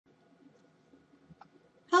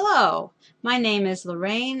Hello, my name is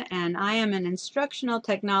Lorraine and I am an instructional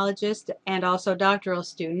technologist and also doctoral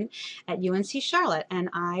student at UNC Charlotte, and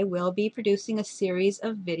I will be producing a series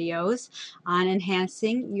of videos on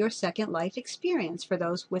enhancing your Second Life experience for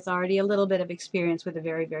those with already a little bit of experience with the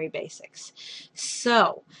very basics.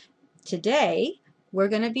 So today we're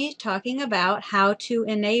going to be talking about how to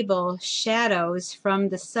enable shadows from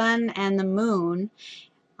the sun and the moon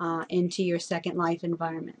into your Second Life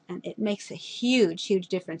environment, and it makes a huge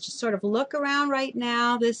difference. Just sort of look around right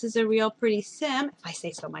now. This is a real pretty sim, if I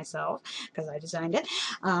say so myself, because I designed it.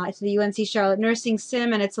 It's the UNC Charlotte nursing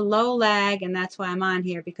sim, and it's a low lag, and that's why I'm on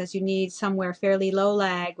here, because you need somewhere fairly low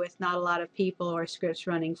lag with not a lot of people or scripts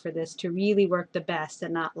running for this to really work the best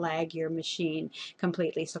and not lag your machine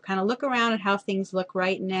completely. So kind of look around at how things look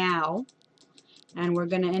right now, and we're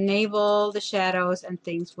going to enable the shadows, and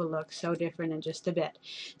things will look so different in just a bit.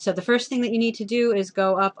 So the first thing that you need to do is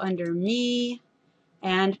go up under Me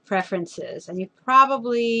and Preferences, and you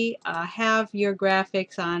probably have your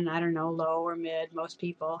graphics on, I don't know, low or mid. Most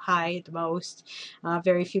people high at the most.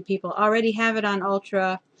 Very few people already have it on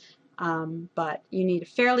ultra, but you need a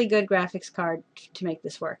fairly good graphics card to make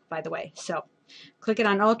this work, by the way. So click it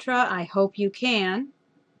on ultra. I hope you can.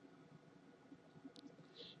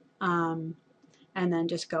 And then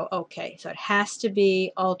just go OK. So it has to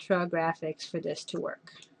be ultra graphics for this to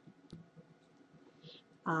work.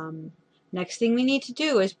 Next thing we need to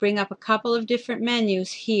do is bring up a couple of different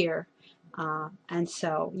menus here. And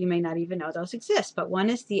so you may not even know those exist, but one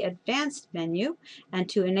is the advanced menu, and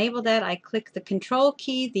to enable that I click the Control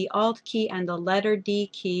key, the Alt key, and the letter D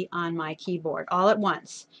key on my keyboard all at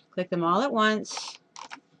once. Click them all at once,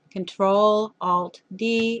 Control Alt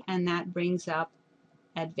D, and that brings up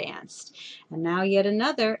Advanced. And now yet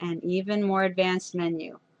another and even more advanced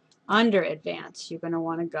menu. Under Advanced, you're going to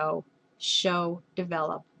want to go Show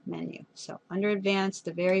Develop menu. So under Advanced,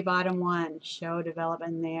 the very bottom one, Show Develop,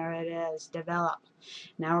 and there it is, Develop.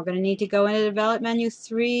 Now we're going to need to go into the Develop menu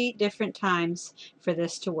 3 different times for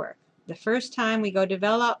this to work. The first time we go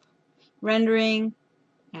Develop, Rendering,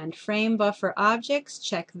 and Frame Buffer Objects.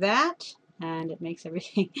 Check that, and it makes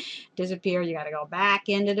everything disappear. You got to go back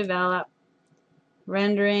into Develop,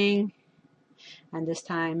 Rendering, and this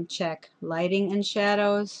time check Lighting and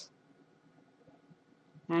Shadows,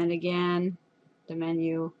 and again the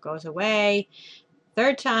menu goes away.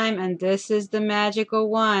 Third time, and this is the magical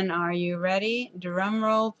one. Are you ready? Drum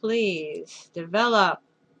roll please. Develop,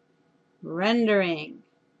 Rendering,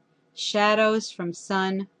 Shadows from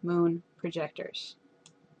Sun, Moon projectors.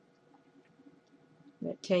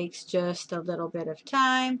 It takes just a little bit of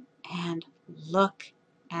time, and look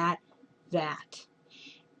at that.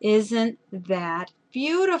 Isn't that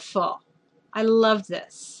beautiful? I love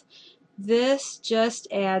this. This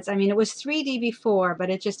just adds, I mean, it was 3D before, but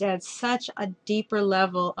it just adds such a deeper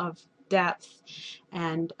level of depth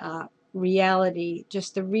and reality,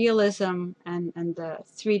 just the realism and the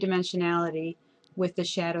three-dimensionality with the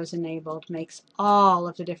shadows enabled makes all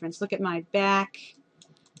of the difference. Look at my back.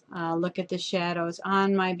 Look at the shadows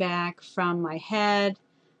on my back from my head.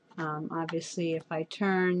 Obviously, if I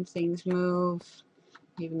turn, things move.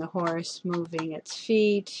 Even the horse moving its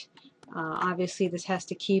feet. Obviously this has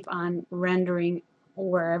to keep on rendering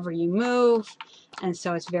wherever you move, and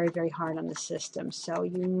so it's very hard on the system. So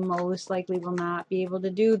you most likely will not be able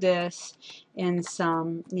to do this in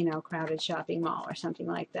some, you know, crowded shopping mall or something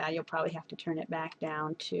like that. You'll probably have to turn it back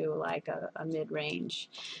down to like a mid-range.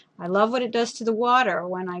 I love what it does to the water.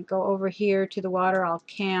 When I go over here to the water, I'll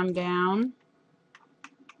cam down.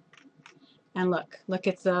 And look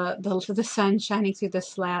at the sun shining through the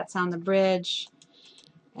slats on the bridge,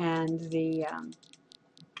 and the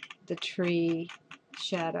tree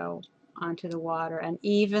shadow onto the water, and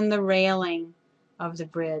even the railing of the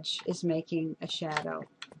bridge is making a shadow,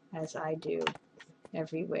 as I do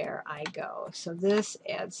everywhere I go. So this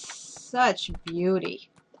adds such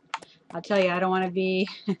beauty. I'll tell you, I don't want to be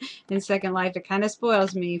in Second Life. It kind of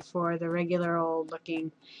spoils me for the regular old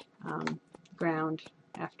looking ground.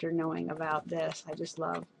 After knowing about this, I just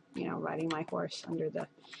love, you know, riding my horse under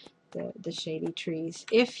the shady trees.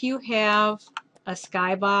 If you have a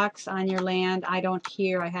skybox on your land, I don't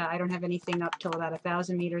have anything up till about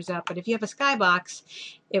 1,000 meters up, but if you have a skybox,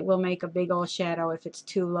 it will make a big old shadow if it's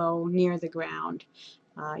too low near the ground.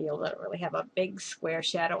 You'll literally have a big square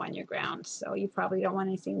shadow on your ground, so you probably don't want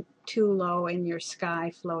anything too low in your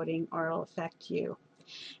sky floating, or it'll affect you.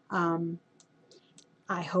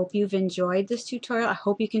 I hope you've enjoyed this tutorial. I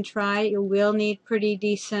hope you can try it. You will need pretty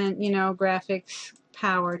decent, you know, graphics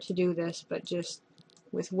power to do this, but just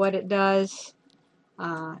with what it does,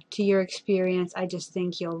 to your experience. I just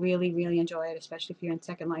think you'll really, really enjoy it, especially if you're in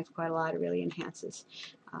Second Life quite a lot. It really enhances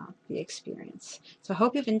the experience. So I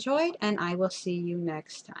hope you've enjoyed, and I will see you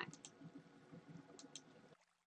next time.